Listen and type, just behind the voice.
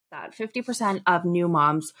that 50% of new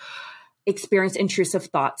moms experience intrusive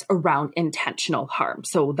thoughts around intentional harm.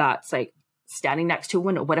 So that's like standing next to a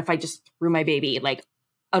window. What if I just threw my baby like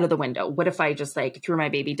out of the window? What if I just like threw my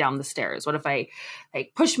baby down the stairs? What if I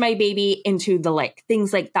like pushed my baby into the lake?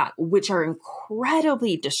 Things like that, which are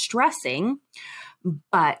incredibly distressing.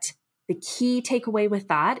 But the key takeaway with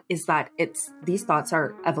that is that these thoughts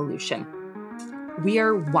are evolution. We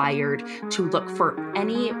are wired to look for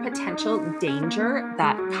any potential danger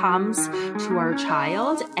that comes to our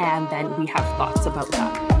child, and then we have thoughts about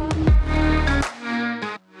that.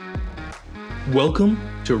 Welcome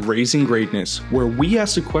to Raising Greatness, where we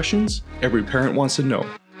ask the questions every parent wants to know.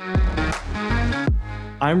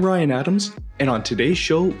 I'm Ryan Adams, and on today's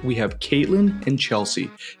show, we have Caitlin and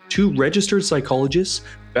Chelsea, two registered psychologists,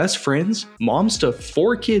 best friends, moms to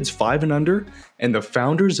 4 kids 5 and under, and the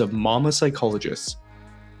founders of Mama Psychologists.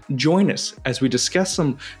 Join us as we discuss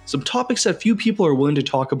some topics that few people are willing to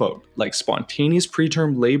talk about, like spontaneous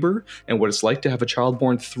preterm labor and what it's like to have a child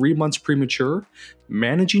born 3 months premature,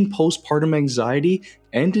 managing postpartum anxiety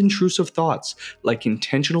and intrusive thoughts like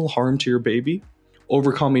intentional harm to your baby,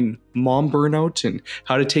 overcoming mom burnout and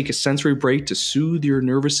how to take a sensory break to soothe your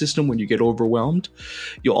nervous system when you get overwhelmed.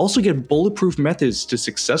 You'll also get bulletproof methods to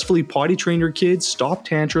successfully potty train your kids, stop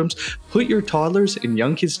tantrums, put your toddlers and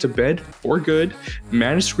young kids to bed for good,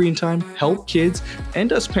 manage screen time, help kids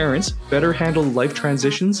and us parents better handle life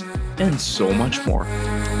transitions, and so much more.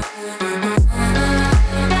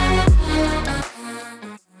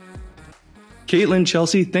 Caitlin,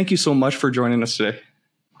 Chelsea, thank you so much for joining us today.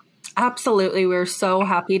 Absolutely. We're so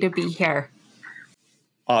happy to be here.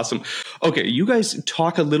 Awesome. Okay, you guys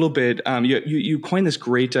talk a little bit, you coined this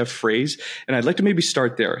great phrase, and I'd like to maybe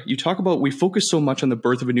start there. You talk about we focus so much on the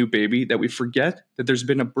birth of a new baby that we forget that there's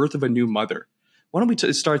been a birth of a new mother. Why don't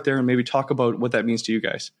we start there and maybe talk about what that means to you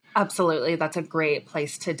guys? Absolutely. That's a great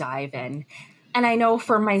place to dive in. And I know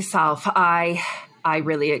for myself, I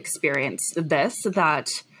really experienced this, that,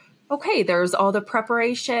 okay, there's all the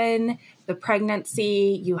preparation, the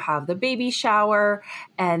pregnancy, you have the baby shower,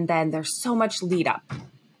 and then there's so much lead up.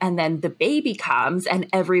 And then the baby comes and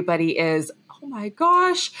everybody is, oh my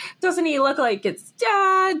gosh, doesn't he look like it's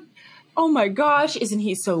dad? Oh my gosh, isn't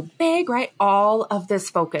he so big, right? All of this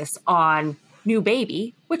focus on new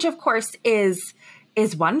baby, which of course is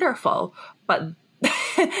wonderful. But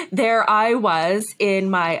there I was in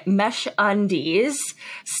my mesh undies,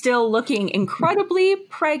 still looking incredibly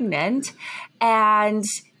pregnant and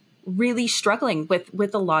really struggling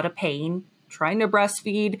with a lot of pain, trying to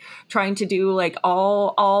breastfeed, trying to do like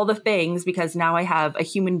all the things, because now I have a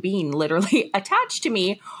human being literally attached to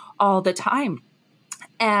me all the time.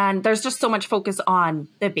 And there's just so much focus on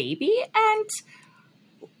the baby. And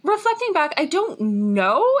reflecting back, I don't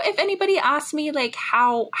know if anybody asked me like,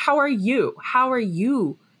 how are you? How are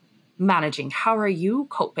you managing? How are you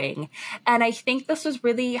coping? And I think this was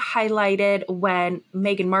really highlighted when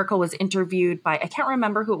Meghan Markle was interviewed by, I can't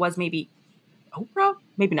remember who it was, maybe Oprah?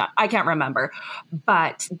 Maybe not. I can't remember.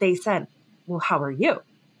 But they said, well, how are you?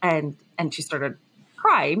 And she started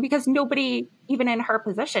crying because nobody, even in her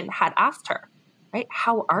position, had asked her, right?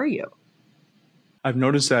 How are you? I've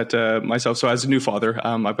noticed that myself. So as a new father,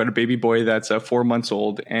 I've got a baby boy that's 4 months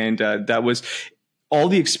old, and that was all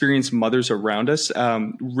the experienced mothers around us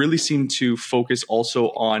really seem to focus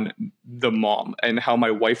also on the mom and how my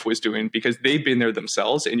wife was doing, because they've been there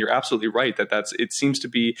themselves. And you're absolutely right it seems to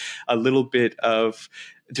be a little bit of,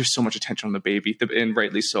 there's so much attention on the baby, and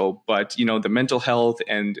rightly so. But, the mental health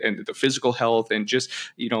and the physical health and just,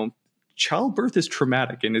 childbirth is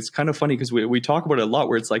traumatic. And it's kind of funny because we talk about it a lot,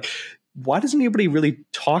 where it's like, why doesn't anybody really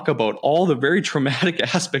talk about all the very traumatic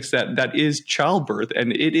aspects that is childbirth?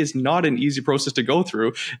 And it is not an easy process to go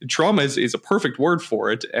through. Trauma is a perfect word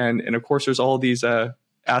for it. And of course, there's all these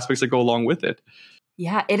aspects that go along with it.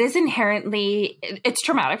 Yeah, it is inherently, it's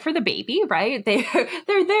traumatic for the baby, right? They're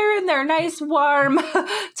there in their nice warm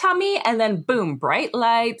tummy, and then boom, bright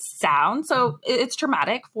lights, sound. So it's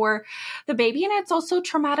traumatic for the baby, and it's also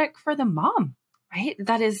traumatic for the mom, right?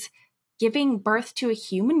 That is giving birth to a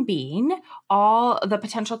human being, all the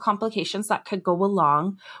potential complications that could go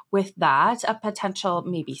along with that, a potential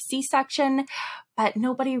maybe C-section, but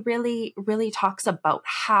nobody really talks about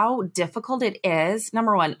how difficult it is,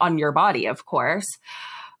 number one, on your body, of course,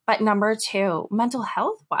 but number two, mental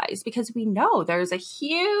health wise, because we know there's a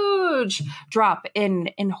huge drop in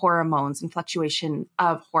hormones and fluctuation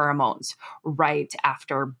of hormones right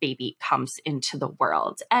after baby comes into the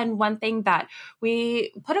world. And one thing that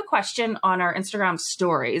we put a question on our Instagram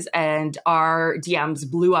stories and our DMs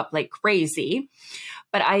blew up like crazy,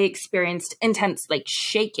 but I experienced intense like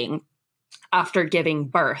shaking after giving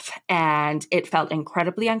birth, and it felt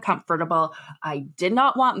incredibly uncomfortable. I did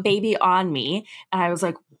not want baby on me. And I was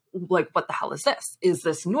like, what the hell is this? Is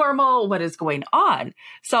this normal? What is going on?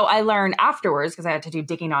 So I learned afterwards, because I had to do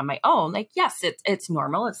digging on my own, like, yes, it's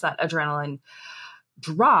normal. It's that adrenaline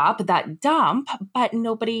drop, that dump, but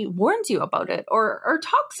nobody warns you about it or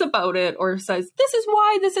talks about it or says, this is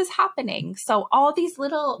why this is happening. So all these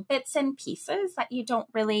little bits and pieces that you don't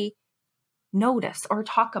really notice or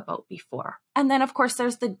talk about before. And then, of course,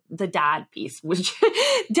 there's the dad piece, which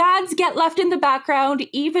dads get left in the background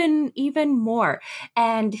even more.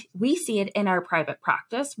 And we see it in our private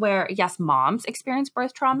practice where, yes, moms experience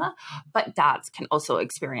birth trauma, but dads can also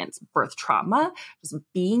experience birth trauma, just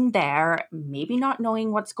being there, maybe not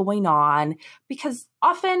knowing what's going on, because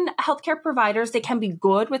often healthcare providers, they can be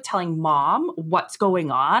good with telling mom what's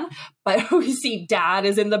going on, but we see dad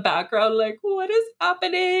is in the background like, what is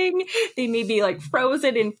happening? They may be like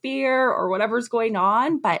frozen in fear or whatever's going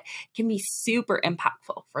on, but it can be super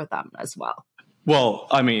impactful for them as well. Well,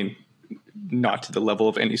 I mean, not to the level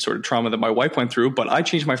of any sort of trauma that my wife went through, but I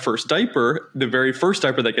changed my first diaper, the very first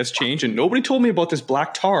diaper that gets changed, and nobody told me about this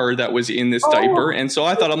black tar that was in this diaper. And so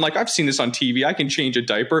I thought, I'm like, I've seen this on TV. I can change a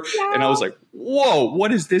diaper. Yeah. And I was like, whoa,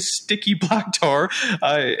 what is this sticky black tar?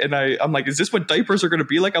 I'm like, is this what diapers are going to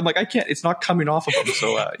be like? I'm like, I can't, it's not coming off of them.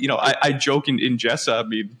 So, I joke in jest,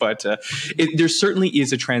 but there certainly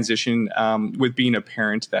is a transition with being a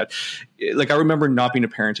parent that, like, I remember not being a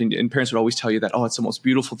parent, and parents would always tell you that, oh, it's the most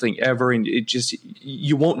beautiful thing ever. And it just,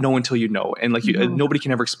 you won't know until you know. And like, nobody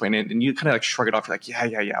can ever explain it. And you kind of like shrug it off. You're like,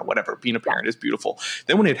 yeah, whatever. Being a parent is beautiful.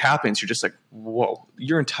 Then when it happens, you're just like, whoa,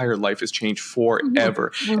 your entire life has changed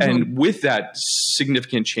forever. And with that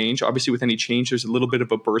significant change, obviously with any change, there's a little bit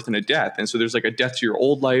of a birth and a death. And so there's like a death to your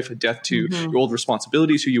old life, a death to your old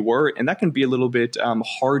responsibilities, who you were. And that can be a little bit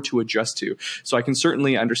hard to adjust to. So I can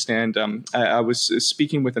certainly understand. I was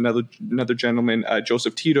speaking with another gentleman,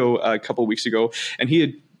 Joseph Tito, a couple of weeks ago, and he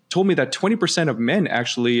had told me that 20% of men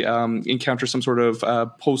actually encounter some sort of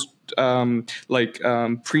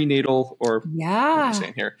prenatal, or what am I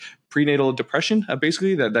saying here? Prenatal depression,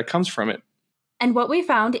 basically, that comes from it. And what we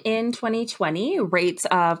found in 2020, rates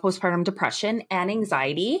of postpartum depression and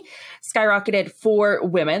anxiety skyrocketed for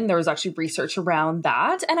women. There was actually research around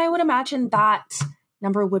that. And I would imagine that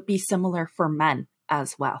number would be similar for men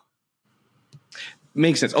as well.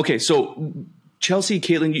 Makes sense. Okay, so Chelsea,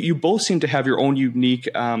 Caitlin, you both seem to have your own unique,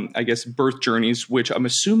 birth journeys, which I'm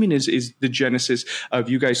assuming is the genesis of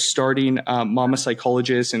you guys starting Mama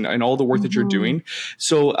Psychologists and all the work that you're doing.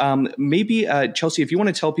 So maybe, Chelsea, if you want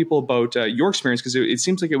to tell people about your experience, because it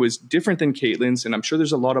seems like it was different than Caitlin's, and I'm sure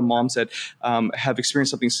there's a lot of moms that have experienced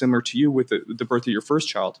something similar to you with the birth of your first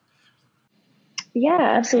child. Yeah,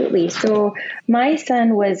 absolutely. So my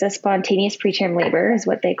son was a spontaneous preterm labor is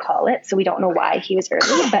what they call it. So we don't know why he was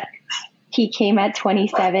early, but he came at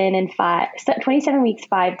 27 weeks,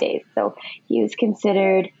 5 days. So he was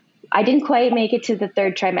considered, I didn't quite make it to the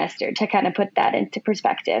third trimester, to kind of put that into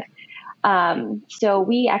perspective. So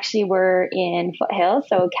we actually were in Foothill,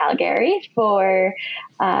 so Calgary, for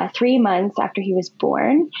 3 months after he was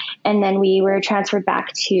born. And then we were transferred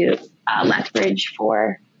back to Lethbridge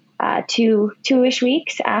for two-ish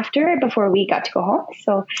weeks before we got to go home.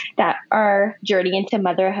 So that our journey into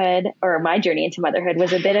motherhood, or my journey into motherhood,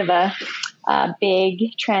 was a bit of a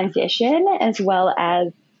big transition, as well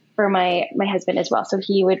as for my husband as well. So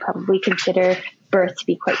he would probably consider birth to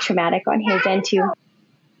be quite traumatic on his end too.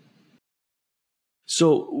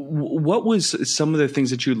 So what was some of the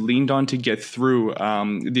things that you leaned on to get through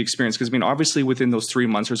the experience? Because, I mean, obviously within those 3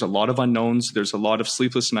 months, there's a lot of unknowns. There's a lot of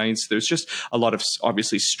sleepless nights. There's just a lot of,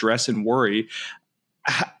 obviously, stress and worry.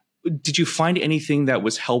 Did you find anything that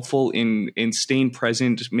was helpful in staying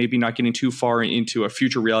present, maybe not getting too far into a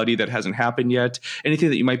future reality that hasn't happened yet? Anything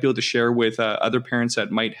that you might be able to share with other parents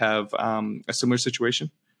that might have a similar situation?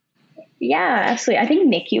 Yeah, absolutely. I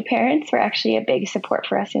think NICU parents were actually a big support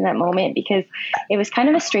for us in that moment, because it was kind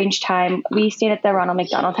of a strange time. We stayed at the Ronald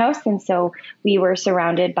McDonald House, and so we were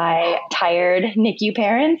surrounded by tired NICU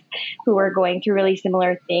parents who were going through really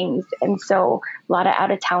similar things. And so a lot of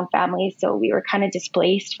out-of-town families. So we were kind of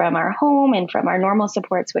displaced from our home and from our normal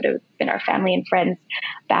supports, would have been our family and friends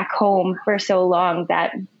back home for so long,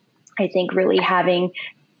 that I think really having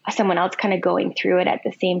someone else kind of going through it at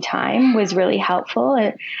the same time was really helpful.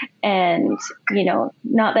 And,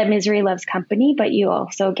 not that misery loves company, but you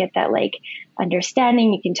also get that like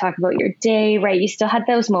understanding. You can talk about your day, right? You still had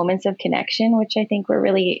those moments of connection, which I think were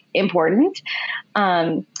really important.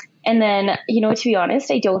 And then, to be honest,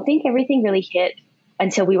 I don't think everything really hit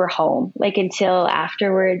until we were home, like until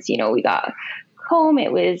afterwards, we got home.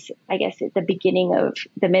 It was, I guess, at the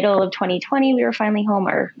middle of 2020, we were finally home,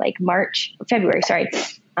 or like February, sorry.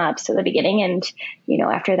 So the beginning. And,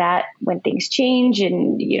 after that, when things change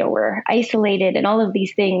and, we're isolated and all of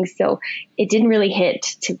these things. So it didn't really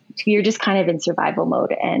you're just kind of in survival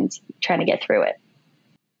mode and trying to get through it.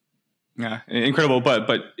 Yeah, incredible.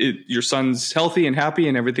 But your son's healthy and happy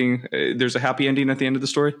and everything. There's a happy ending at the end of the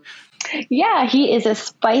story. Yeah, he is a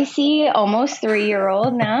spicy, almost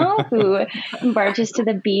 3-year-old now who marches to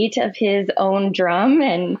the beat of his own drum,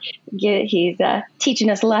 and he's teaching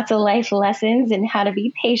us lots of life lessons and how to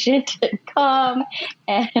be patient and calm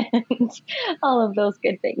and all of those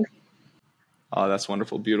good things. Oh, that's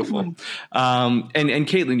wonderful. Beautiful. And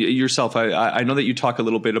Caitlin, yourself, I know that you talk a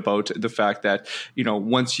little bit about the fact that,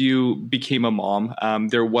 once you became a mom,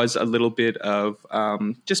 there was a little bit of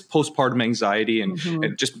just postpartum anxiety and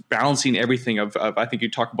just balancing everything of, I think you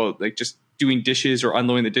talk about like just doing dishes or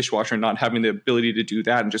unloading the dishwasher and not having the ability to do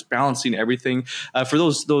that and just balancing everything. For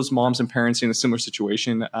those moms and parents in a similar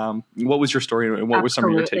situation, what was your story and what were some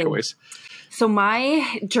of your takeaways? So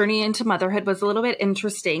my journey into motherhood was a little bit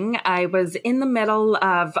interesting. I was in the middle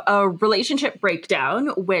of a relationship breakdown,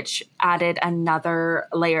 which added another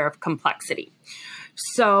layer of complexity.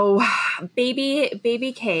 So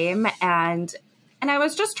baby came, and I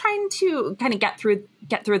was just trying to kind of get through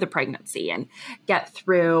the pregnancy and get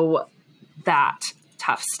through that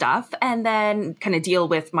tough stuff, and then kind of deal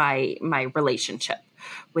with my relationship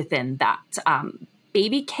within that.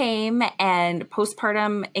 Baby came, and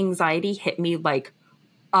postpartum anxiety hit me like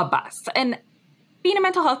a bus. And being a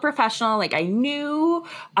mental health professional, like I knew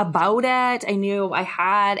about it. I knew I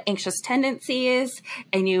had anxious tendencies.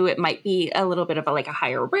 I knew it might be a little bit of a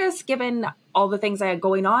higher risk given all the things I had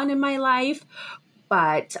going on in my life.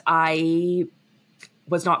 But I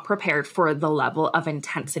was not prepared for the level of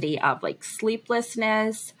intensity of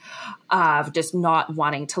sleeplessness, of just not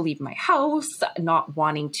wanting to leave my house, not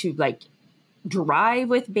wanting to drive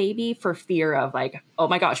with baby for fear of oh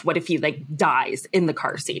my gosh, what if he dies in the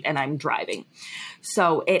car seat and I'm driving?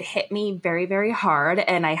 So it hit me very, very hard,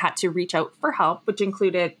 and I had to reach out for help, which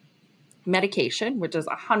included medication, which is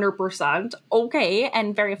 100% okay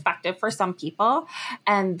and very effective for some people.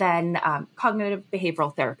 And then cognitive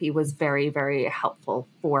behavioral therapy was very, very helpful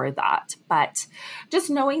for that. But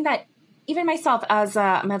just knowing that even myself as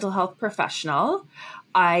a mental health professional,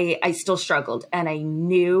 I still struggled, and I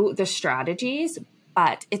knew the strategies,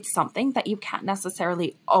 but it's something that you can't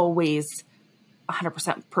necessarily always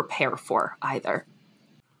 100% prepare for either.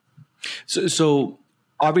 So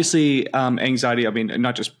obviously anxiety, I mean,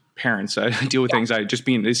 not just parents deal with anxiety, just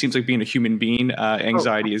it seems like being a human being,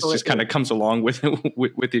 anxiety is just kind of comes along with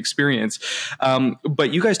the experience.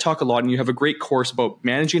 But you guys talk a lot, and you have a great course about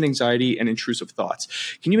managing anxiety and intrusive thoughts.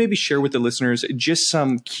 Can you maybe share with the listeners just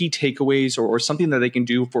some key takeaways or something that they can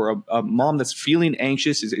do for a mom that's feeling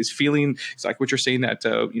anxious, is feeling, it's like what you're saying, that,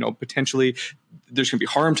 potentially there's going to be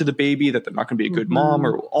harm to the baby, that they're not going to be a good mom,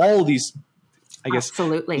 or all these, I guess,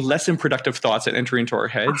 absolutely less than productive thoughts that enter into our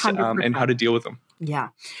heads, and how to deal with them. Yeah.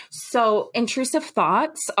 So intrusive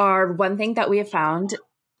thoughts are one thing that we have found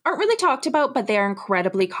aren't really talked about, but they are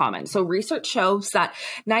incredibly common. So research shows that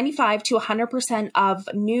 95 to 100% of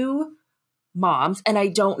new moms, and I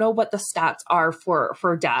don't know what the stats are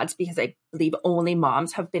for dads, because I believe only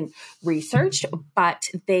moms have been researched, but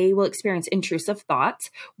they will experience intrusive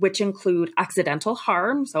thoughts, which include accidental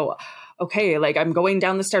harm. So, okay, I'm going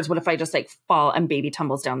down the stairs. What if I just fall and baby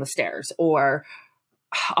tumbles down the stairs? Or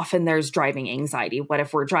often there's driving anxiety. What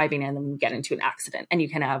if we're driving and then we get into an accident? And you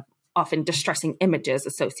can have often distressing images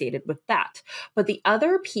associated with that. But the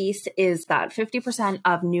other piece is that 50%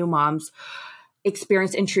 of new moms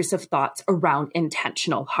experience intrusive thoughts around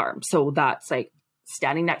intentional harm. So that's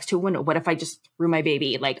standing next to a window. What if I just threw my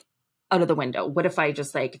baby out of the window? What if I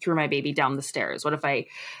just threw my baby down the stairs? What if I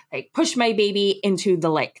push my baby into the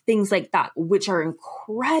lake? Things like that, which are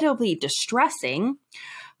incredibly distressing.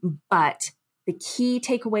 But the key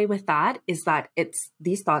takeaway with that is that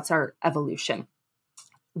these thoughts are evolution.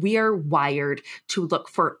 We are wired to look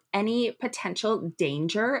for any potential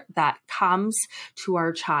danger that comes to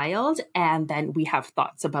our child, and then we have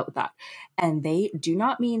thoughts about that. And they do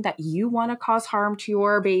not mean that you want to cause harm to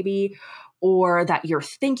your baby or that you're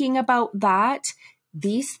thinking about that.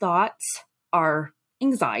 These thoughts are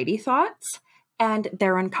anxiety thoughts, and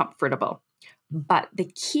they're uncomfortable. But the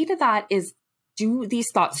key to that is, do these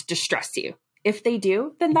thoughts distress you? If they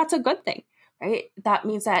do, then that's a good thing, right? That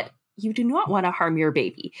means that you do not want to harm your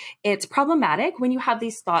baby. It's problematic when you have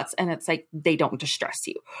these thoughts and it's they don't distress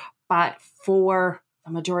you. But for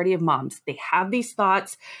the majority of moms, they have these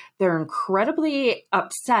thoughts. They're incredibly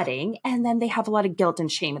upsetting. And then they have a lot of guilt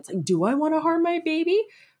and shame. It's like, do I want to harm my baby?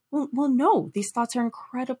 Well, no, these thoughts are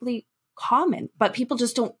incredibly common, but people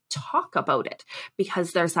just don't talk about it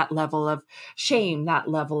because there's that level of shame, that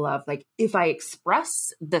level of like, if I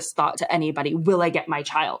express this thought to anybody, will I get my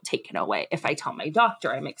child taken away? If I tell my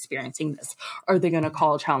doctor I'm experiencing this, are they going to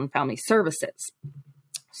call Child and Family Services?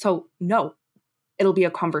 So no, it'll be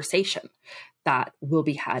a conversation that will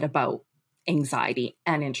be had about anxiety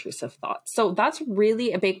and intrusive thoughts. So that's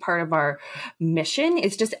really a big part of our mission,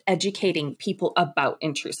 is just educating people about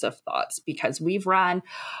intrusive thoughts, because we've run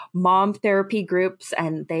mom therapy groups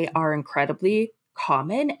and they are incredibly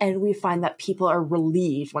common. And we find that people are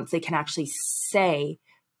relieved once they can actually say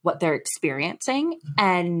what they're experiencing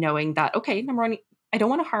and knowing that, okay, number one, I don't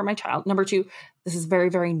want to harm my child. Number two, this is very,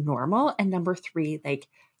 very normal. And number three, like,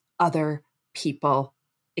 other people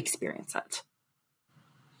experience it.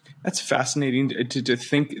 That's fascinating to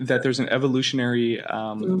think that there's an evolutionary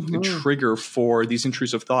trigger for these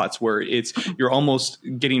intrusive thoughts, where you're almost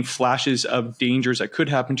getting flashes of dangers that could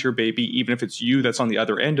happen to your baby, even if it's you that's on the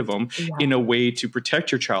other end of them, in a way to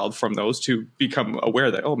protect your child from those, to become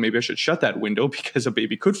aware that, oh, maybe I should shut that window because a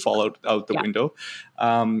baby could fall out the window.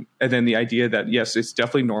 And then the idea that, yes, it's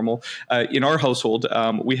definitely normal. In our household,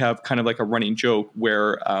 we have kind of like a running joke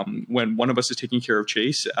where when one of us is taking care of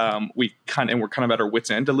Chase, we're kind of at our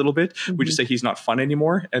wit's end a little bit. We just say he's not fun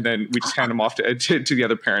anymore, and then we just hand him off to the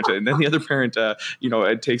other parent, and then the other parent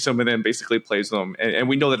takes him and then basically plays them. And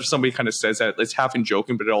we know that if somebody kind of says that, it's half in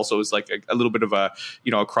joking, but it also is like a little bit of a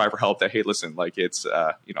cry for help, that, hey, listen, like, it's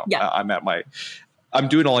I'm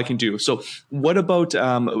doing all I can do. So what about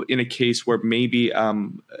in a case where maybe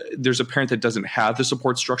there's a parent that doesn't have the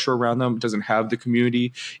support structure around them, doesn't have the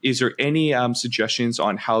community? Is there any suggestions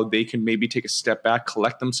on how they can maybe take a step back,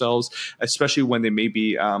 collect themselves, especially when they may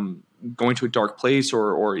be going to a dark place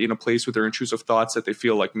or in a place with their intrusive thoughts that they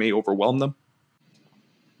feel like may overwhelm them?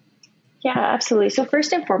 Yeah, absolutely. So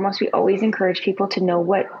first and foremost, we always encourage people to know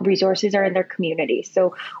what resources are in their community.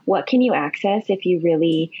 So what can you access if you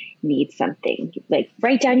really need something? Like,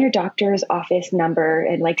 write down your doctor's office number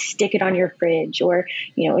and like stick it on your fridge, or,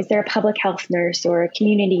 is there a public health nurse or a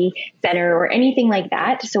community center or anything like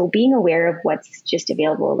that? So being aware of what's just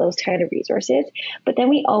available, those kind of resources. But then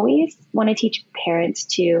we always want to teach parents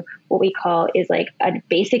to what we call is like a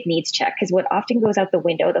basic needs check, because what often goes out the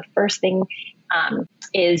window, the first thing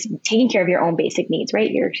is taking care of your own basic needs, right?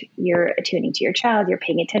 You're attuning to your child, you're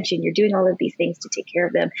paying attention, you're doing all of these things to take care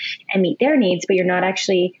of them and meet their needs, but you're not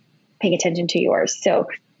actually paying attention to yours. So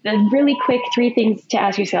the really quick 3 things to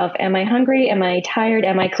ask yourself: am I hungry? Am I tired?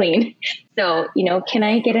 Am I clean? So, can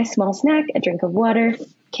I get a small snack, a drink of water?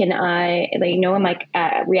 Can I, am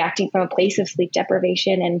I reacting from a place of sleep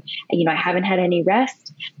deprivation and, I haven't had any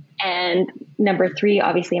rest? And number 3,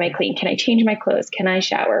 obviously, am I clean? Can I change my clothes? Can I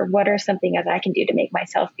shower? What are some things I can do to make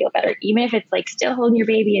myself feel better? Even if it's like still holding your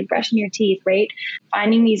baby and brushing your teeth, right?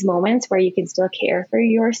 Finding these moments where you can still care for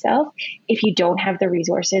yourself if you don't have the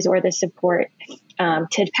resources or the support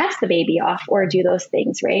to pass the baby off or do those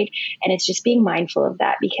things, right? And it's just being mindful of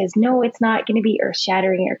that, because no, it's not going to be earth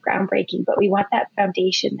shattering or groundbreaking, but we want that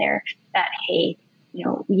foundation there that, hey,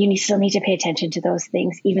 you still need to pay attention to those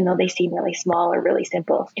things, even though they seem really small or really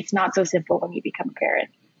simple. It's not so simple when you become a parent.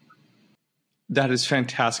 That is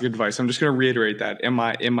fantastic advice. I'm just going to reiterate that. Am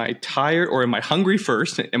I tired, or am I hungry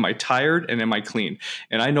first? Am I tired, and am I clean?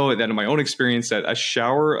 And I know that in my own experience that a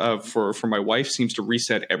shower for my wife seems to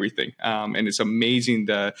reset everything. And it's amazing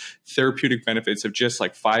the therapeutic benefits of just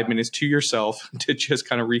like 5 minutes to yourself to just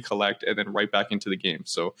kind of recollect and then right back into the game.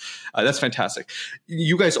 So that's fantastic.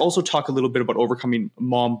 You guys also talk a little bit about overcoming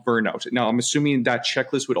mom burnout. Now, I'm assuming that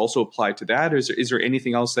checklist would also apply to that. Is there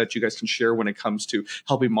anything else that you guys can share when it comes to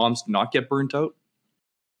helping moms not get burnt out?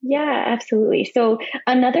 Yeah, absolutely. So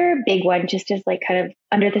another big one, just as like kind of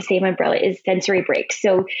under the same umbrella, is sensory breaks.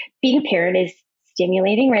 So being a parent is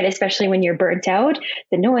stimulating, right? Especially when you're burnt out,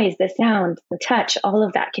 the noise, the sound, the touch, all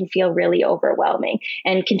of that can feel really overwhelming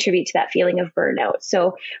and contribute to that feeling of burnout.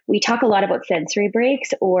 So we talk a lot about sensory breaks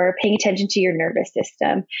or paying attention to your nervous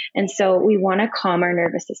system. And so we want to calm our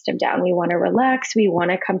nervous system down. We want to relax. We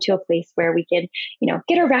want to come to a place where we can,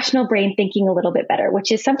 get our rational brain thinking a little bit better,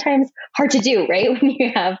 which is sometimes hard to do, right?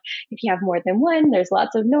 If you have more than one, there's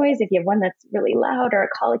lots of noise. If you have one that's really loud or a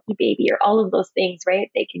colicky baby or all of those things, right?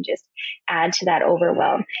 They can just add to that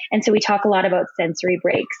overwhelm. And so we talk a lot about sensory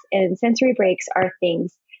breaks, and sensory breaks are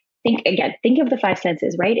things, think of the 5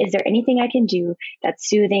 senses, right? Is there anything I can do that's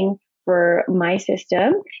soothing for my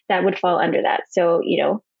system that would fall under that? So,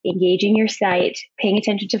 engaging your sight, paying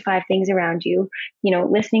attention to 5 things around you,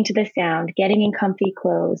 listening to the sound, getting in comfy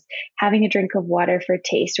clothes, having a drink of water for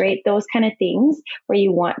taste, right? Those kind of things where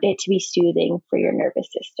you want it to be soothing for your nervous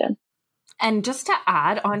system. And just to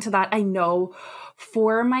add on to that, I know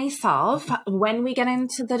for myself, when we get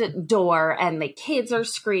into the door and the kids are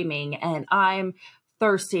screaming and I'm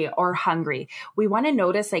thirsty or hungry, we want to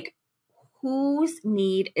notice like whose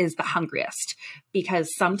need is the hungriest, because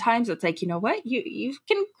sometimes it's like, you know what, you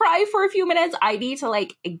can cry for a few minutes. I need to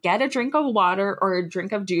like get a drink of water or a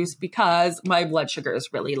drink of juice because my blood sugar is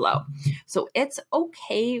really low. So it's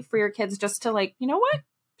okay for your kids just to like, you know what,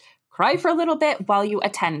 cry for a little bit while you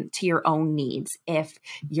attend to your own needs if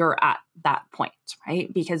you're at that point,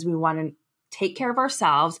 right? Because we want to take care of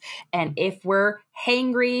ourselves. And if we're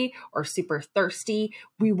hangry or super thirsty,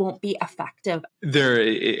 we won't be effective.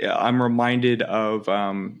 I'm reminded of,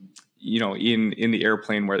 in the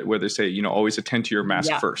airplane where they say, always attend to your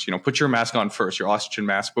mask first, put your mask on first, your oxygen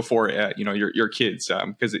mask before, your kids,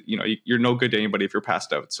 because, you're no good to anybody if you're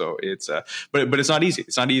passed out. So it's, but it's not easy.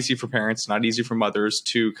 It's not easy for parents, not easy for mothers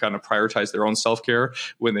to kind of prioritize their own self-care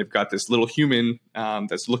when they've got this little human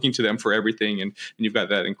that's looking to them for everything. And you've got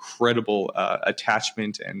that incredible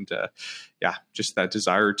attachment and just that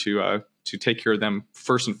desire to take care of them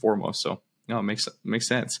first and foremost. So it makes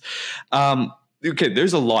sense. Okay,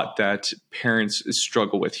 there's a lot that parents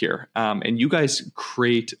struggle with here. And you guys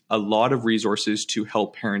create a lot of resources to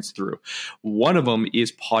help parents through. One of them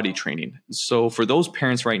is potty training. So for those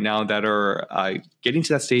parents right now that are getting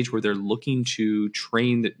to that stage where they're looking to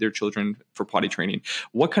train their children for potty training,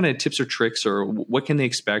 what kind of tips or tricks or what can they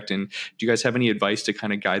expect? And do you guys have any advice to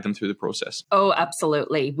kind of guide them through the process? Oh,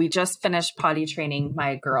 absolutely. We just finished potty training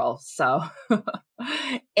my girl. So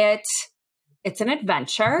it's an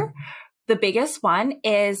adventure. The biggest one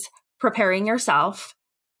is preparing yourself,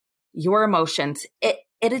 your emotions.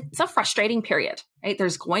 It's a frustrating period, right?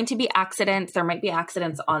 There's going to be accidents. There might be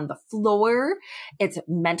accidents on the floor. It's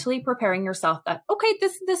mentally preparing yourself that, okay,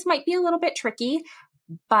 this might be a little bit tricky,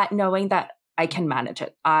 but knowing that I can manage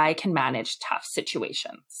it. I can manage tough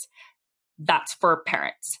situations. That's for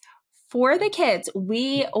parents. For the kids,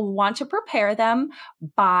 we want to prepare them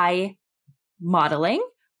by modeling,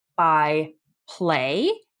 by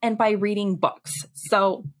play, and by reading books.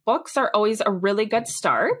 So books are always a really good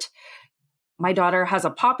start. My daughter has a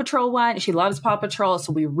Paw Patrol one. She loves Paw Patrol.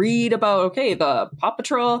 So we read about, okay, the Paw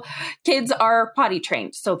Patrol kids are potty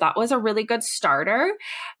trained. So that was a really good starter.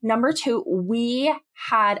 Number 2, we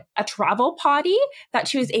had a travel potty that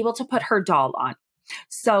she was able to put her doll on.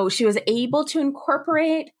 So she was able to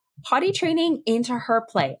incorporate potty training into her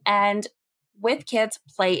play. And with kids,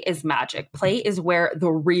 play is magic. Play is where the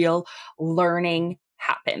real learning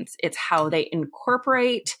happens. It's how they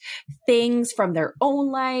incorporate things from their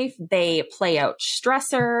own life. They play out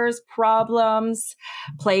stressors, problems.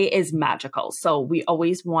 Play is magical. So we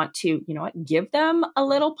always want to, give them a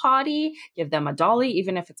little potty, give them a dolly,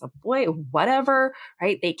 even if it's a boy, whatever,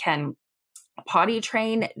 right? They can potty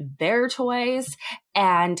train their toys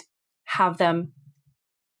and have them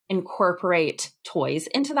incorporate toys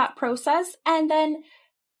into that process. And then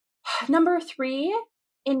number 3,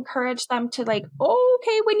 encourage them to like,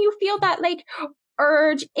 okay, when you feel that like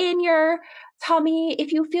urge in your tummy,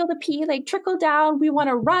 if you feel the pee like trickle down, we want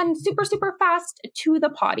to run super, super fast to the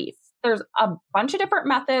potties. There's a bunch of different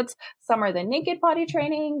methods. Some are the naked potty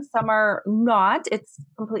training, some are not. It's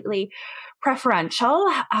completely preferential.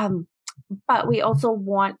 But we also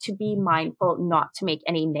want to be mindful not to make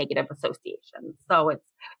any negative associations. So it's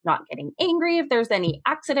not getting angry if there's any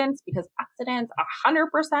accidents, because accidents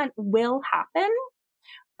 100% will happen.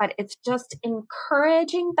 But it's just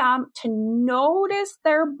encouraging them to notice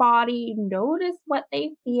their body, notice what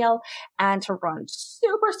they feel, and to run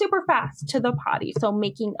super, super fast to the potty. So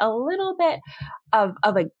making a little bit of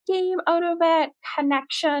a game out of it,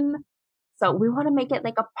 connection. So we want to make it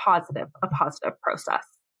like a positive process.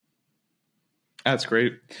 That's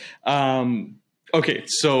great. Okay,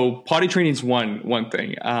 so potty training is one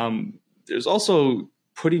thing. There's also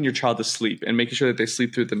putting your child to sleep and making sure that they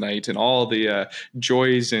sleep through the night and all the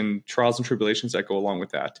joys and trials and tribulations that go along with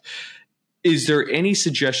that. Is there any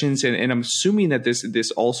suggestions? And I'm assuming that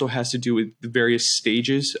this also has to do with the various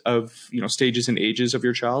stages and ages of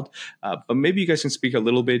your child. But maybe you guys can speak a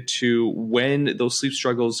little bit to when those sleep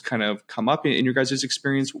struggles kind of come up in your guys'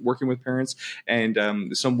 experience working with parents, and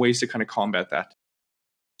some ways to kind of combat that.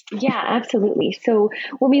 Yeah, absolutely. So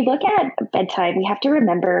when we look at bedtime, we have to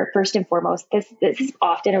remember first and foremost, this is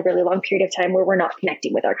often a really long period of time where we're not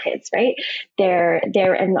connecting with our kids, right?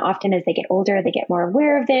 And often as they get older, they get more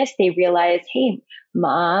aware of this. They realize, hey,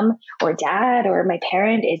 mom or dad or my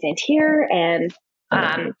parent isn't here, and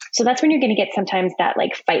So that's when you're going to get sometimes that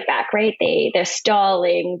like fight back, right? They're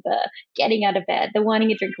stalling, the getting out of bed, the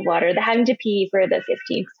wanting a drink of water, the having to pee for the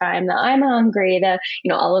 15th time, the I'm hungry, the,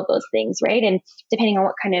 all of those things, right? And depending on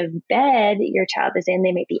what kind of bed your child is in,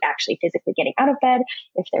 they might be actually physically getting out of bed.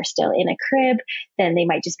 If they're still in a crib, then they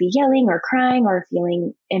might just be yelling or crying or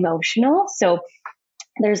feeling emotional. So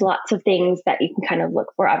there's lots of things that you can kind of look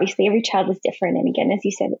for. Obviously, every child is different. And again, as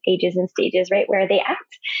you said, ages and stages, right, where they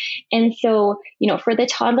act. And so, for the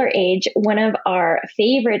toddler age, one of our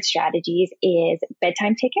favorite strategies is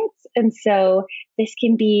bedtime tickets. And so this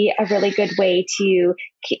can be a really good way to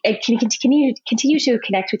continue to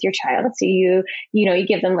connect with your child. So you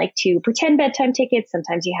give them like 2 pretend bedtime tickets.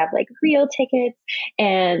 Sometimes you have like real tickets.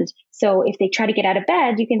 And so if they try to get out of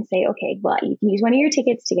bed, you can say, okay, well, you can use one of your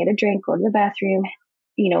tickets to get a drink, go to the bathroom,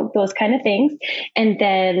 those kind of things. And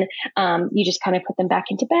then you just kind of put them back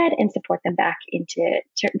into bed and support them back into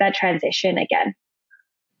that transition again.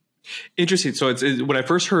 Interesting. So it's when I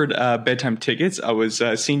first heard bedtime tickets, I was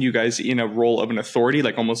seeing you guys in a role of an authority,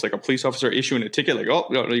 like almost like a police officer issuing a ticket, like, oh,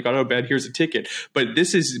 no, you got out of bed, here's a ticket. But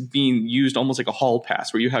this is being used almost like a hall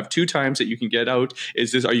pass where you have 2 times that you can get out.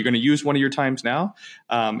 Are you going to use one of your times now?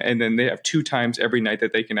 And then they have 2 times every night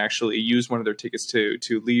that they can actually use one of their tickets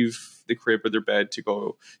to leave the crib or their bed to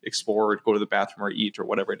go explore, or go to the bathroom or eat or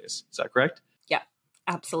whatever it is. Is that correct? Yeah.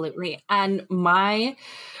 Absolutely. And my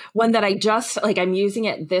one that I'm using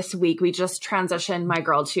it this week, we just transitioned my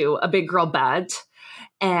girl to a big girl bed,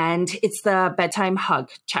 and it's the bedtime hug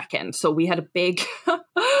check-in. So we had a big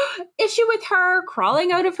issue with her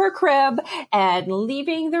crawling out of her crib and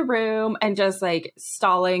leaving the room and just like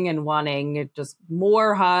stalling and wanting just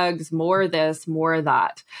more hugs, more this, more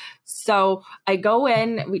that. So I go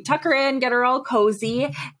in, we tuck her in, get her all cozy,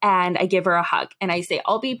 and I give her a hug. And I say,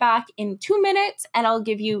 I'll be back in 2 minutes and I'll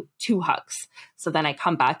give you 2 hugs. So then I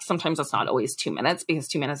come back. Sometimes it's not always 2 minutes because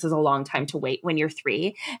 2 minutes is a long time to wait when you're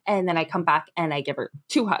 3. And then I come back and I give her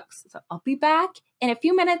 2 hugs. So I'll be back in a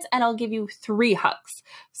few minutes and I'll give you 3 hugs.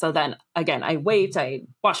 So then again, I wait, I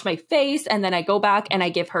wash my face, and then I go back and I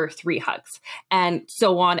give her 3 hugs, and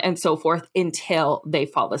so on and so forth until they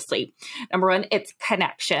fall asleep. Number 1, it's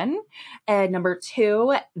connection. And number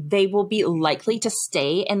 2, they will be likely to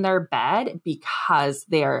stay in their bed because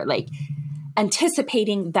they're like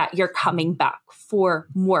anticipating that you're coming back for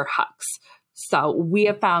more hugs. So we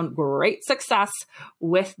have found great success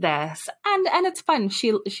with this, and it's fun.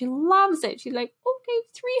 She loves it. She's like, okay,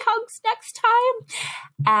 3 hugs next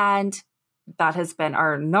time. And that has been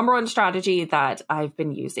our number 1 strategy that I've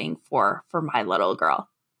been using for my little girl.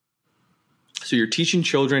 So you're teaching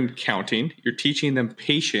children counting, you're teaching them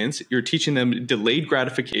patience, you're teaching them delayed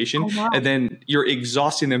gratification, and then you're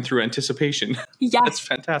exhausting them through anticipation. Yes. That's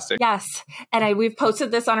fantastic. Yes. And we've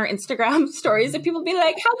posted this on our Instagram stories, and people be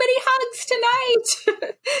like, how many hugs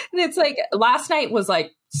tonight? And it's like, last night was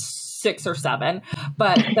like 6 or 7,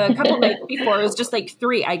 but the couple nights before it was just like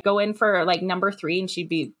 3. I go in for like number 3 and she'd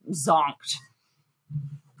be zonked.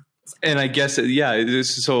 And I guess,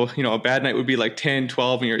 so, a bad night would be like 10,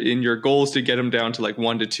 12, and your goal is to get them down to like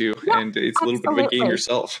 1 to 2. Yeah, and it's a little bit of a game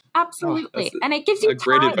yourself. Absolutely. And it gives you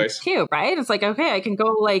great time advice too, right? It's like, okay, I can go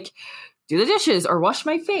like do the dishes or wash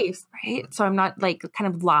my face, right? So I'm not like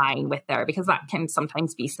kind of lying with there, because that can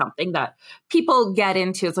sometimes be something that people get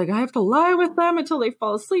into. It's like, I have to lie with them until they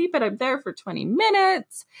fall asleep and I'm there for 20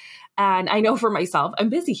 minutes. And I know for myself, I'm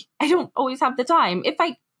busy. I don't always have the time. If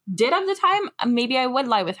I did have the time, maybe I would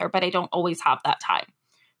lie with her, but I don't always have that time.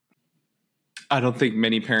 I don't think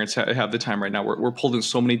many parents have the time right now. We're pulled in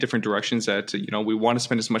so many different directions that, we want to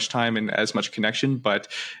spend as much time and as much connection. But,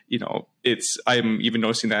 I'm even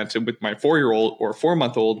noticing that with my 4-year-old or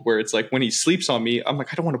 4-month-old, where it's like when he sleeps on me, I'm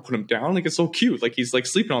like, I don't want to put him down. Like, it's so cute. Like, he's like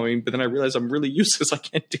sleeping on me. But then I realize I'm really useless. I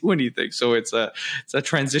can't do anything. So it's a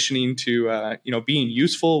transitioning to, being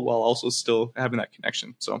useful while also still having that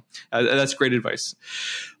connection. So that's great advice.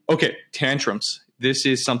 Okay, tantrums. This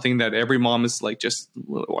is something that every mom is like,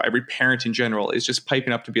 every parent in general is just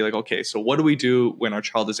piping up to be like, okay, so what do we do when our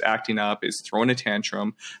child is acting up, is throwing a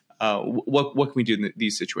tantrum? What can we do in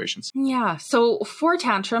these situations? Yeah. So for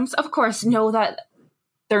tantrums, of course, know that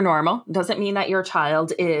they're normal. Doesn't mean that your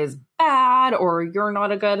child is bad or you're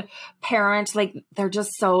not a good parent. Like, they're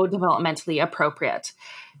just so developmentally appropriate.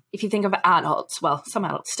 If you think of adults, well, some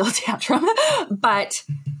adults still tantrum, but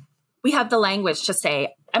we have the language to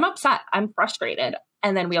say, I'm upset, I'm frustrated.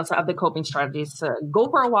 And then we also have the coping strategies to go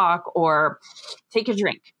for a walk or take a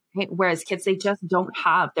drink. Right? Whereas kids, they just don't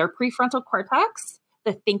have their prefrontal cortex,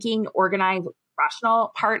 the thinking, organized,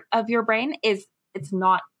 rational part of your brain it's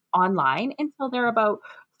not online until they're about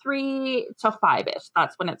 3 to 5-ish.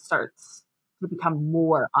 That's when it starts to become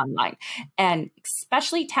more online. And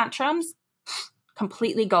especially tantrums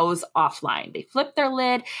completely goes offline. They flip their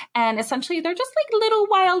lid and essentially they're just like little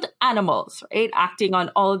wild animals, right? Acting on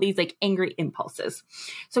all of these like angry impulses.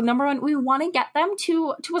 So number one, we want to get them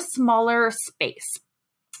to a smaller space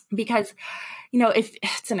because, you know, if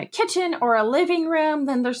it's in a kitchen or a living room,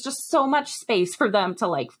 then there's just so much space for them to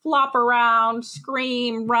like flop around,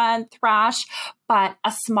 scream, run, thrash. But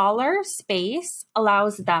a smaller space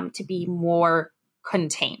allows them to be more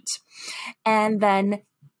contained. And then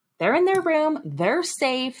they're in their room, they're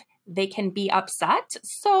safe, they can be upset.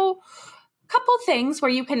 So a couple things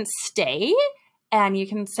where you can stay and you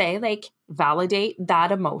can say like, validate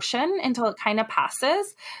that emotion until it kind of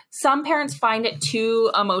passes. Some parents find it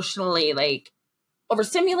too emotionally like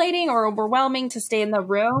overstimulating or overwhelming to stay in the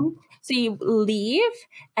room. So you leave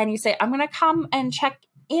and you say, I'm going to come and check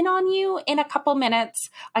in on you in a couple minutes.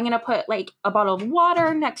 I'm going to put like a bottle of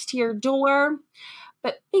water next to your door.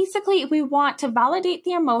 But basically, we want to validate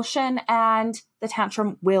the emotion and the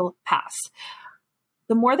tantrum will pass.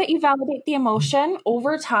 The more that you validate the emotion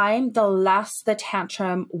over time, the less the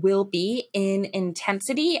tantrum will be in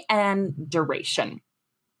intensity and duration.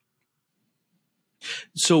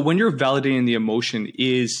 So when you're validating the emotion,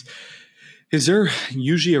 is there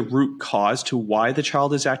usually a root cause to why the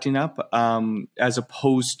child is acting up, as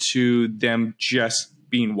opposed to them just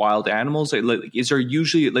being wild animals? Like, is there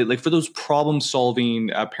usually like for those problem-solving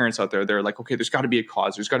parents out there, they're like, okay, there's got to be a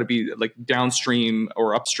cause. There's got to be like downstream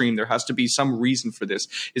or upstream. There has to be some reason for this.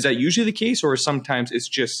 Is that usually the case, or sometimes it's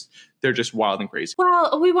just they're just wild and crazy?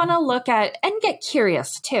 Well, we want to look at and get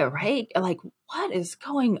curious too, right? Like, what is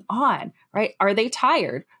going on, right? Are they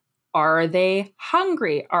tired? Are they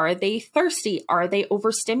hungry? Are they thirsty? Are they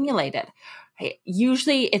overstimulated? Right?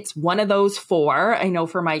 Usually it's one of those four. I know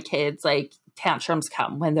for my kids, like tantrums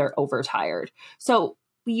come when they're overtired. So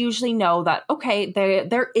we usually know that, okay,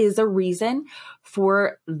 there is a reason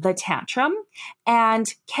for the tantrum. And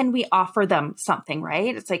can we offer them something,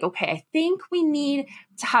 right? It's like, okay, I think we need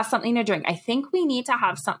to have something to drink. I think we need to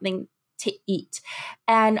have something to eat.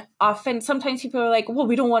 And often, sometimes people are like, well,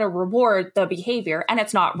 we don't want to reward the behavior. And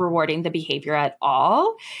it's not rewarding the behavior at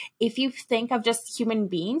all. If you think of just human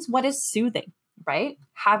beings, what is soothing, right?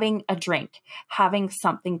 Having a drink, having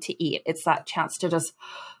something to eat. It's that chance to just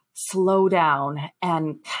slow down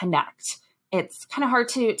and connect. It's kind of hard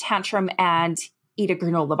to tantrum and eat a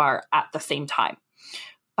granola bar at the same time.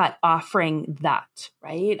 But offering that,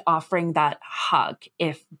 right? Offering that hug,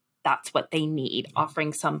 if that's what they need,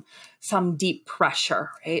 offering some deep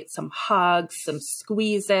pressure, right? Some hugs, some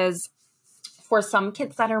squeezes. For some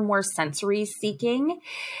kids that are more sensory seeking,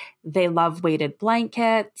 they love weighted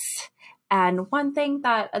blankets. And one thing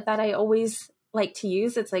that I always like to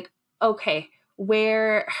use, it's like, okay,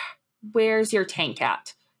 where's your tank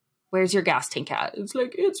at? Where's your gas tank at? It's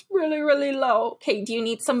like, it's really, really low. Okay, do you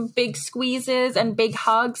need some big squeezes and big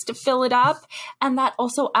hugs to fill it up? And that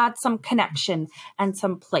also adds some connection and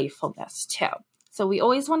some playfulness too. So we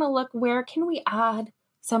always want to look, where can we add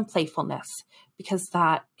some playfulness? Because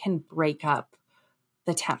that can break up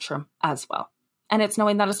the tantrum as well. And it's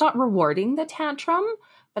knowing that it's not rewarding the tantrum,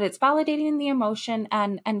 but it's validating the emotion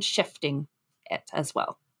and shifting it as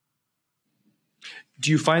well. Do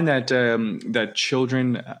you find that that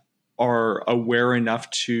children are aware enough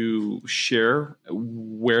to share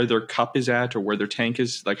where their cup is at, or where their tank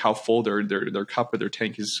is, like how full their cup or their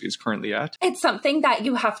tank is currently at? It's something that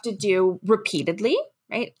you have to do repeatedly,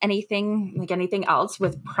 right? Anything else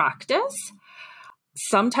with practice.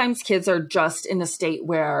 Sometimes kids are just in a state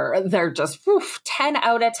where they're just 10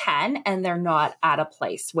 out of 10 and they're not at a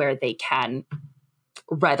place where they can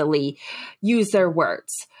readily use their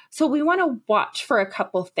words. So we want to watch for a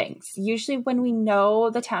couple things. Usually when we know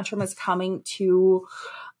the tantrum is coming to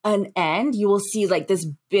an end, you will see like this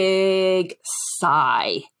big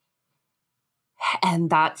sigh. And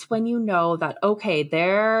that's when you know that, okay,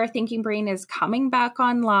 their thinking brain is coming back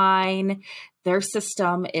online. Their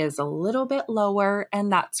system is a little bit lower.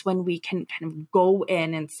 And that's when we can kind of go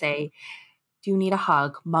in and say, do you need a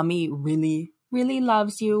hug? Mommy really, really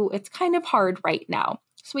loves you. It's kind of hard right now.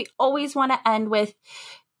 So we always want to end with,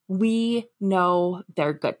 we know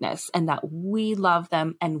their goodness and that we love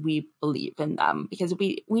them and we believe in them, because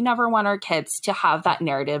we never want our kids to have that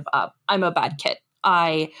narrative of, I'm a bad kid.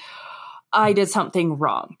 I did something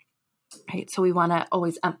wrong. Right. So we want to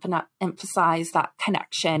always emphasize that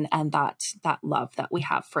connection and that love that we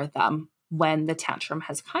have for them when the tantrum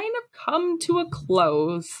has kind of come to a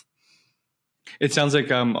close. It sounds like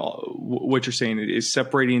what you're saying is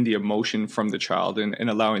separating the emotion from the child and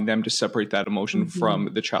allowing them to separate that emotion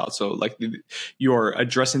from the child. So like you're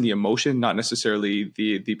addressing the emotion, not necessarily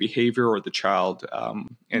the behavior or the child.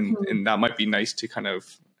 And that might be nice to kind of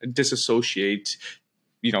disassociate.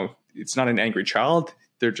 You know, it's not an angry child.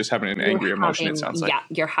 They're just having an angry emotion, it sounds like. Yeah,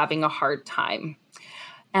 you're having a hard time.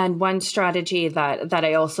 And one strategy that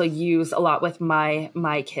I also use a lot with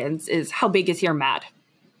my kids is, how big is your mad?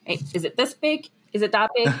 Right? Is it this big? Is it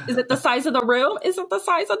that big? Is it the size of the room? Is it the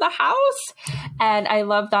size of the house? And I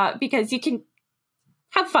love that because you can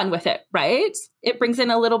have fun with it, right? It brings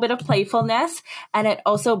in a little bit of playfulness, and it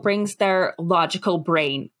also brings their logical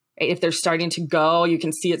brain. Right? If they're starting to go, you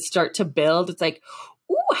can see it start to build. It's like,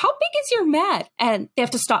 ooh, how big is your mat? And they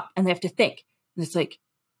have to stop and they have to think. And it's like,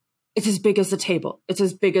 it's as big as the table. It's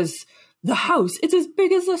as big as the house. It's as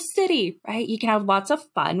big as the city, right? You can have lots of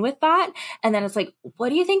fun with that. And then it's like, what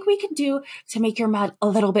do you think we could do to make your mat a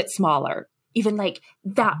little bit smaller? Even like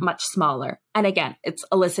that much smaller. And again, it's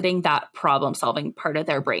eliciting that problem solving part of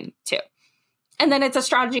their brain too. And then it's a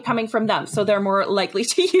strategy coming from them. So they're more likely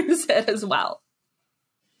to use it as well.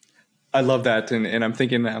 I love that, and I'm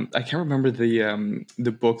thinking I can't remember the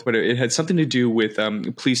book, but it had something to do with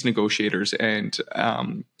police negotiators. And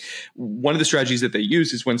one of the strategies that they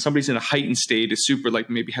use is when somebody's in a heightened state, is super like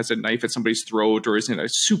maybe has a knife at somebody's throat, or is in a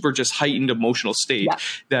super just heightened emotional state. Yeah.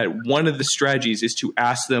 That one of the strategies is to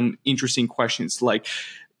ask them interesting questions like,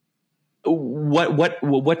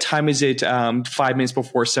 what time is it? 5 minutes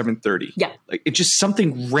before 7:30. Yeah, like it's just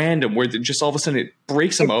something random where just all of a sudden it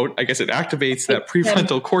breaks them out. I guess it activates that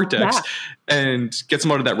prefrontal cortex and gets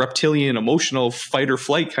them out of that reptilian emotional fight or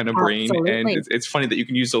flight kind of brain. And it's funny that you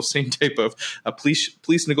can use those same type of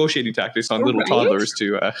police negotiating tactics on little toddlers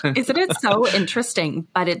too. Isn't it so interesting?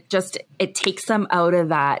 But it takes them out of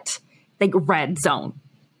that like red zone,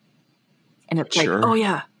 and it's like, oh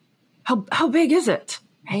yeah, how big is it?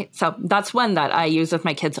 Right. So that's one that I use with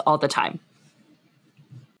my kids all the time.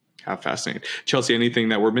 How fascinating. Chelsea, anything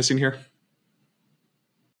that we're missing here?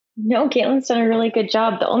 No, Caitlin's done a really good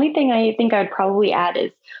job. The only thing I think I'd probably add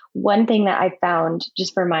is one thing that I found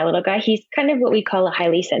just for my little guy. He's kind of what we call a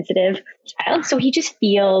highly sensitive child. So he just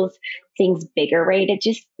feels things bigger, right? It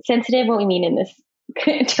just sensitive. What we mean in this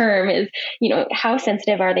term is, how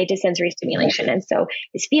sensitive are they to sensory stimulation? And so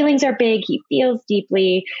his feelings are big. He feels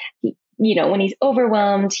deeply. When he's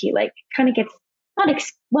overwhelmed, he like kind of gets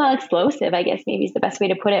explosive, I guess maybe is the best way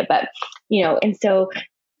to put it. But, and so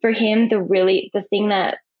for him, the thing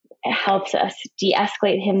that helps us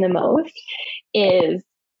de-escalate him the most is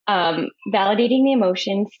validating the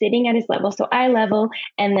emotion, sitting at his level. So eye level.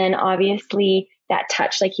 And then obviously that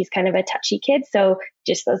touch, like he's kind of a touchy kid. So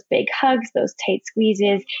just those big hugs, those tight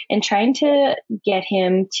squeezes, and trying to get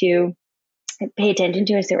him to pay attention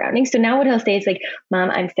to his surroundings. So now what he'll say is like,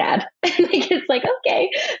 Mom, I'm sad. It's like,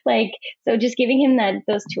 okay. So just giving him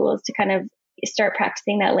those tools to kind of start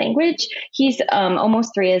practicing that language. He's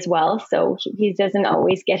almost 3 as well. So he doesn't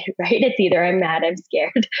always get it right. It's either I'm mad, I'm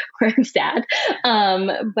scared, or I'm sad.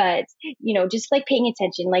 But, just like paying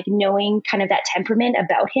attention, like knowing kind of that temperament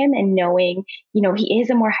about him, and knowing, he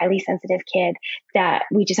is a more highly sensitive kid, that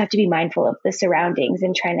we just have to be mindful of the surroundings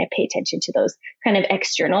and trying to pay attention to those kind of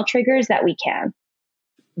external triggers that we can.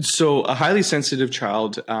 So a highly sensitive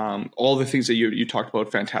child, all the things that you talked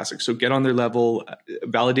about, fantastic. So get on their level,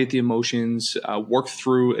 validate the emotions, work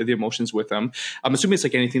through the emotions with them. I'm assuming it's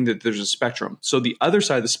like anything that there's a spectrum. So the other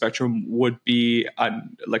side of the spectrum would be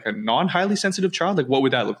like a non-highly sensitive child. Like what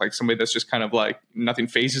would that look like? Somebody that's just kind of like nothing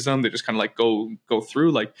phases them. They just kind of like go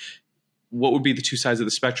through. Like what would be the two sides of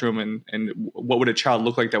the spectrum, and what would a child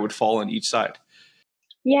look like that would fall on each side?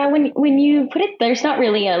 Yeah, when you put it, there's not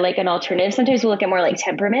really an alternative. Sometimes we'll look at more like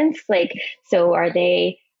temperaments. Like, so are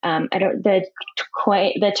they? The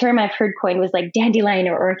term I've heard coined was like dandelion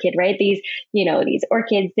or orchid, right? These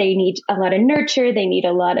orchids, they need a lot of nurture. They need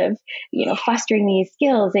a lot of fostering these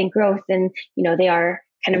skills and growth, and they are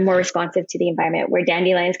kind of more responsive to the environment, where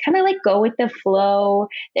dandelions kind of like go with the flow.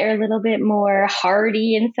 They're a little bit more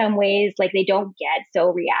hardy in some ways, like they don't get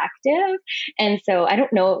so reactive. And so I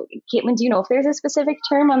don't know, Caitlin, do you know if there's a specific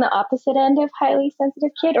term on the opposite end of highly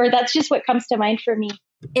sensitive kid, or that's just what comes to mind for me?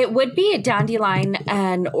 It would be a dandelion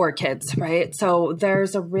and orchids, right? So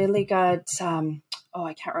there's a really good,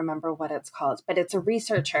 I can't remember what it's called, but it's a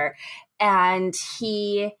researcher, and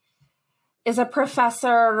he is a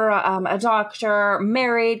professor, a doctor,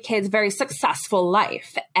 married, kids, very successful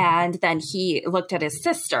life. And then he looked at his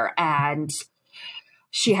sister, and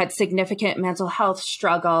she had significant mental health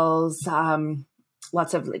struggles.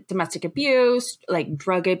 lots of like domestic abuse, like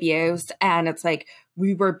drug abuse. And it's like,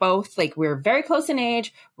 we were both like, we were very close in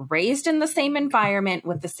age, raised in the same environment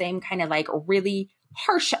with the same kind of like really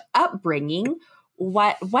harsh upbringing.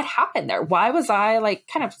 What happened there? Why was I like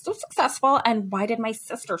kind of so successful? And why did my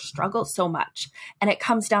sister struggle so much? And it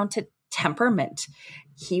comes down to temperament.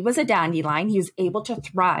 He was a dandelion. He was able to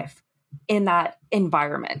thrive in that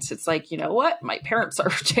environment. It's like, you know what? My parents are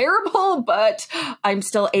terrible, but I'm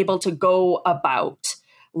still able to go about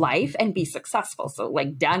life and be successful. So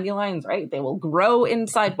like dandelions, right? They will grow in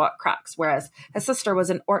sidewalk cracks. Whereas his sister was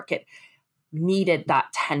an orchid, needed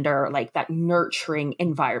that tender, like that nurturing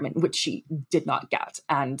environment, which she did not get,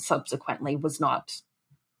 and subsequently was not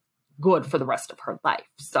good for the rest of her life.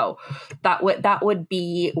 So that would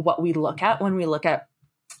be what we look at when we look at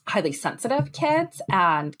highly sensitive kids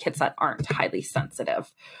and kids that aren't highly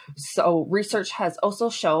sensitive. So research has also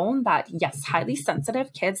shown that yes, highly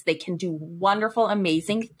sensitive kids, they can do wonderful,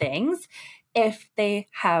 amazing things if they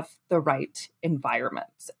have the right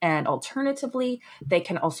environment. And alternatively, they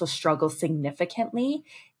can also struggle significantly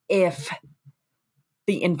if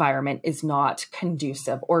the environment is not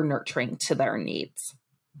conducive or nurturing to their needs.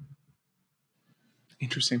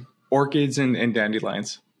 Interesting. Orchids and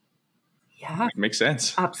dandelions. Yeah. Makes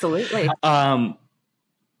sense. Absolutely.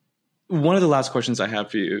 One of the last questions I have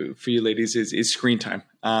for you ladies is screen time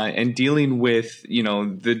and dealing with,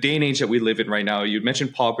 the day and age that we live in right now. You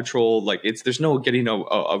mentioned Paw Patrol, like there's no getting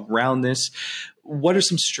around this. What are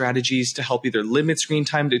some strategies to help either limit screen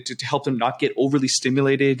time to help them not get overly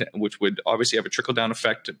stimulated, which would obviously have a trickle down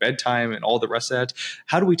effect to bedtime and all the rest of that?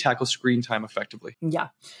 How do we tackle screen time effectively? Yeah.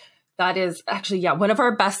 That is actually, one of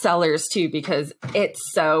our best sellers too, because it's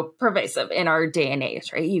so pervasive in our day and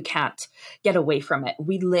age, right? You can't get away from it.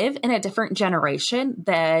 We live in a different generation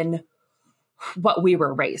than what we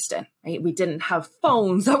were raised in, right? We didn't have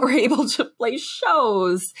phones that were able to play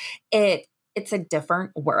shows. It's a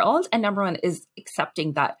different world. And number one is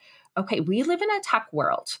accepting that, okay, we live in a tech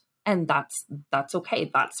world, and that's okay.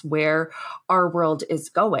 That's where our world is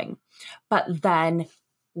going. But then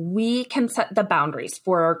we can set the boundaries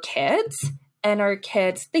for our kids, and our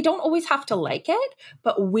kids, they don't always have to like it,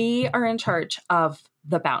 but we are in charge of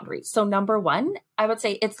the boundaries. So number one, I would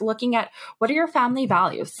say it's looking at what are your family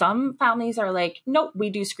values. Some families are like, nope, we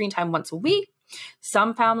do screen time once a week.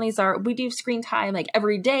 Some families we do screen time like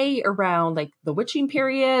every day around like the witching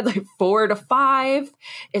period, like 4 to 5.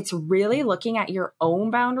 It's really looking at your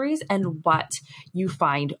own boundaries and what you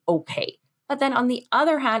find okay. But then on the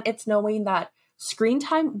other hand, it's knowing that screen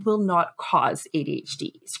time will not cause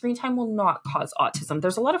ADHD. Screen time will not cause autism.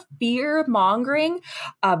 There's a lot of fear mongering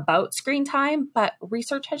about screen time, but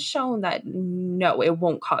research has shown that no, it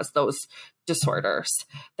won't cause those disorders.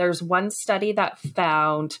 There's one study that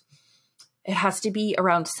found it has to be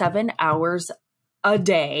around 7 hours a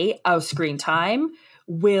day of screen time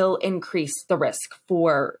will increase the risk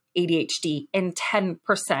for ADHD in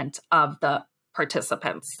 10% of the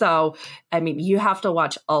participants. So, I mean, you have to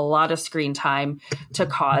watch a lot of screen time to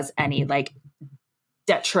cause any like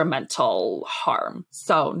detrimental harm.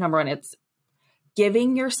 So, number one, it's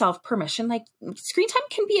giving yourself permission. Like screen time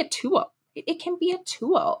can be a tool. It can be a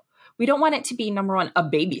tool. We don't want it to be, number one, a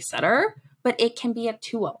babysitter, but it can be a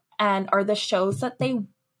tool. And are the shows that they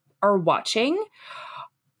are watching,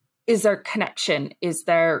 is there connection? Is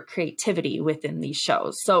there creativity within these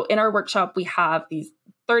shows? So in our workshop, we have these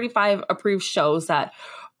 35 approved shows that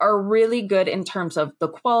are really good in terms of the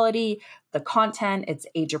quality, the content, it's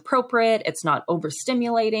age appropriate, it's not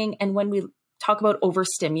overstimulating. And when we talk about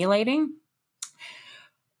overstimulating,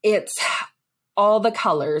 it's all the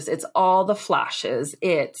colors, it's all the flashes,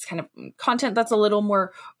 it's kind of content that's a little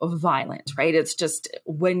more violent, right? It's just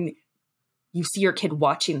when you see your kid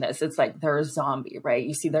watching this, it's like they're a zombie, right?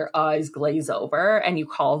 You see their eyes glaze over and you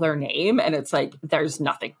call their name and it's like, there's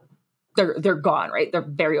nothing. They're gone, right? They're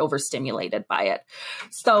very overstimulated by it.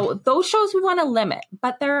 So those shows we want to limit,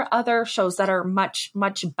 but there are other shows that are much,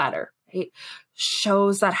 much better, right?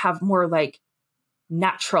 Shows that have more like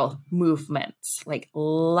natural movements, like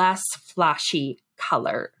less flashy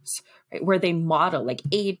colors, right? Where they model like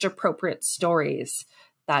age appropriate stories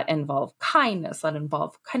that involve kindness, that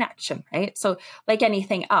involve connection, right? So like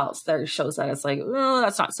anything else, there are shows that it's like, oh,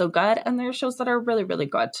 that's not so good. And there are shows that are really, really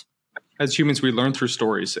good. As humans, we learn through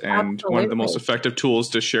stories. And Absolutely. One of the most effective tools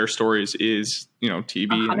to share stories is,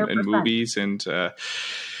 TV and movies. And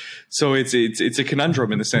so it's a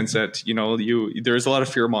conundrum in the sense that, there's a lot of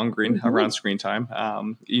fear mongering around screen time.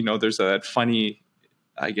 There's that funny,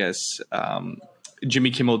 I guess,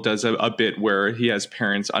 Jimmy Kimmel does a bit where he has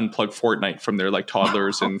parents unplug Fortnite from their like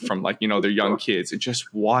toddlers and from like, their young kids, and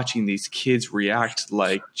just watching these kids react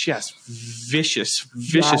like just vicious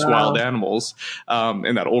wild animals.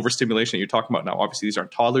 And that overstimulation that you're talking about now, obviously these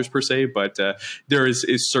aren't toddlers per se, but there is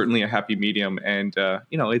certainly a happy medium. And,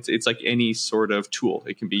 it's like any sort of tool.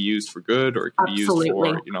 It can be used for good or it can be used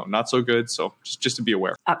for, not so good. So just to be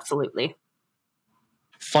aware. Absolutely.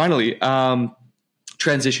 Finally,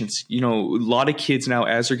 transitions. A lot of kids now,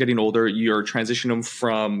 as they're getting older, you're transitioning them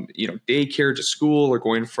from, daycare to school, or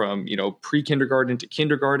going from, pre-kindergarten to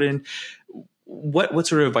kindergarten. What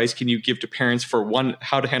sort of advice can you give to parents for, one,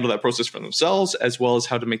 how to handle that process for themselves, as well as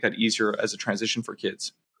how to make that easier as a transition for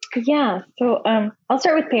kids? Yeah. So I'll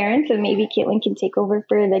start with parents, and maybe Caitlin can take over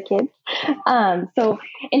for the kids. So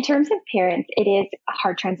in terms of parents, it is a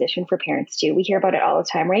hard transition for parents too. We hear about it all the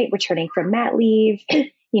time, right? Returning from mat leave,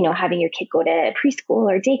 having your kid go to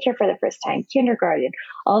preschool or daycare for the first time, kindergarten.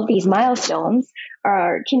 All of these milestones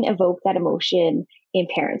can evoke that emotion in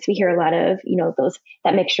parents. We hear a lot of,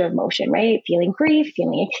 that mixture of emotion, right? Feeling grief,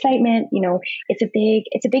 feeling excitement, it's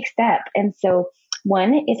a big step. And so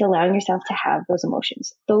one is allowing yourself to have those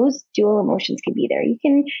emotions. Those dual emotions can be there. You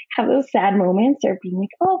can have those sad moments or being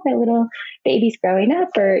like, oh, my little baby's growing up,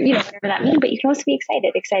 or, whatever that means, but you can also be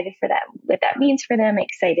excited for that, what that means for them,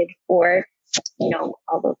 excited for, all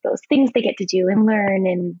of those things they get to do and learn,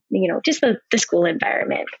 and, just the school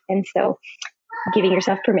environment. And so giving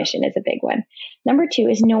yourself permission is a big one. Number two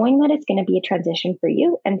is knowing that it's going to be a transition for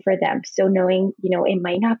you and for them. So knowing, it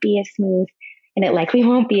might not be as smooth, and it likely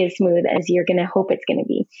won't be as smooth as you're going to hope it's going to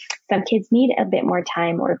be. Some kids need a bit more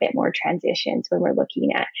time or a bit more transitions when we're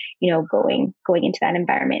looking at, going into that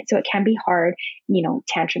environment. So it can be hard.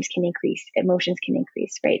 Tantrums can increase, emotions can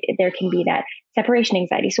increase, right? There can be that separation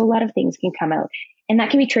anxiety. So a lot of things can come out, and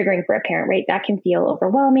that can be triggering for a parent, right? That can feel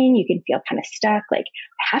overwhelming. You can feel kind of stuck. Like,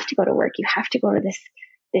 I have to go to work. You have to go to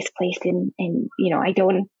this place. And I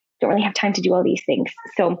don't really have time to do all these things.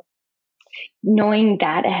 So knowing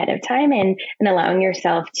that ahead of time and allowing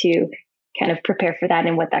yourself to kind of prepare for that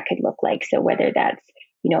and what that could look like. So whether that's,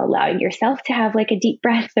 allowing yourself to have like a deep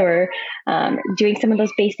breath, or doing some of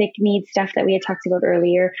those basic needs stuff that we had talked about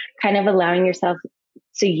earlier, kind of allowing yourself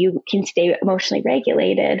so you can stay emotionally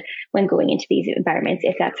regulated when going into these environments,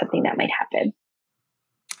 if that's something that might happen.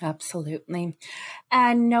 Absolutely.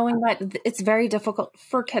 And knowing that it's very difficult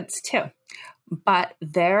for kids too, but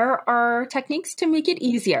there are techniques to make it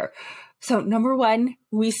easier. So number one,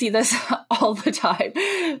 we see this all the time.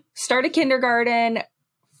 Start a kindergarten,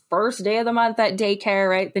 first day of the month at daycare,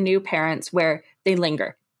 right? The new parents where they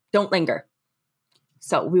linger. Don't linger.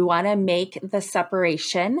 So we want to make the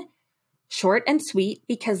separation short and sweet,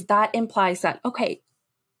 because that implies that, okay,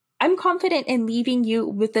 I'm confident in leaving you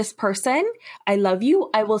with this person. I love you.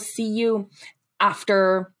 I will see you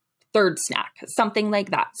after third snack, something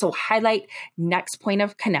like that. So highlight next point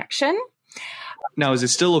of connection. Now, is it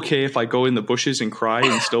still okay if I go in the bushes and cry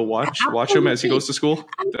and still watch him as he goes to school?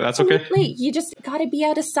 That's okay? Absolutely. You just got to be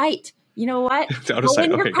out of sight. You know what? Out of sight.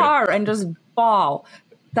 Go in your car and just bawl.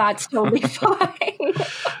 That's totally fine.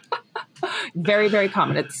 Very, very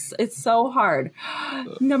common. It's so hard.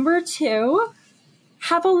 Number two,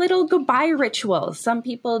 have a little goodbye ritual. Some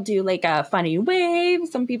people do like a funny wave.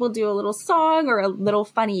 Some people do a little song or a little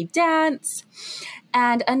funny dance.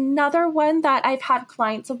 And another one that I've had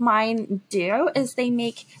clients of mine do is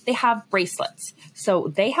they have bracelets. So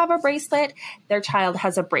they have a bracelet, their child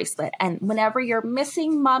has a bracelet. And whenever you're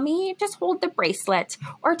missing mommy, just hold the bracelet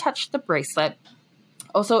or touch the bracelet.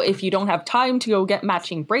 Also, if you don't have time to go get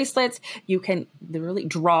matching bracelets, you can literally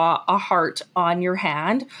draw a heart on your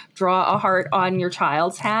hand, draw a heart on your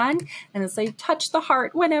child's hand, and it's like, touch the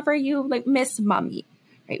heart whenever you miss mommy,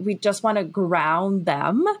 right? We just want to ground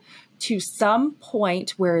them to some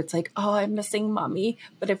point where it's like, oh, I'm missing mommy.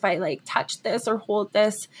 But if I touch this or hold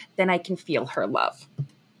this, then I can feel her love.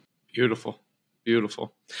 Beautiful.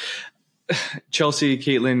 Beautiful. Chelsea,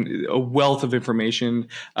 Caitlin, a wealth of information.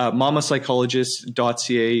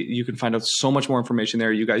 Mamapsychologists.ca. You can find out so much more information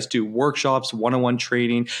there. You guys do workshops, one-on-one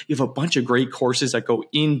training. You have a bunch of great courses that go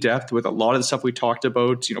in depth with a lot of the stuff we talked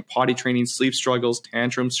about, potty training, sleep struggles,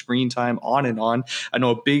 tantrums, screen time, on and on. I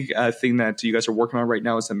know a big thing that you guys are working on right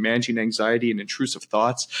now is the managing anxiety and intrusive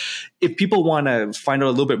thoughts. If people want to find out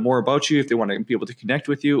a little bit more about you, if they want to be able to connect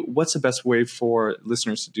with you, what's the best way for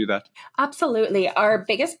listeners to do that? Absolutely. Our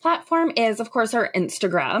biggest platform is, of course, our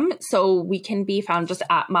Instagram. So we can be found just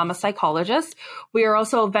at Mama Psychologist. We are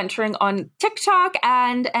also venturing on TikTok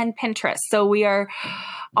and Pinterest. So we are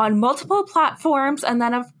on multiple platforms. And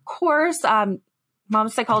then, of course,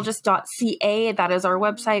 mompsychologist.ca. That is our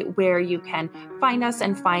website where you can find us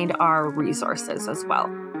and find our resources as well.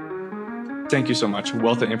 Thank you so much.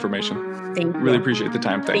 Wealth of information. Thank you. Really appreciate the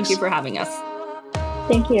time. Thanks. Thank you for having us.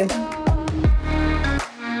 Thank you.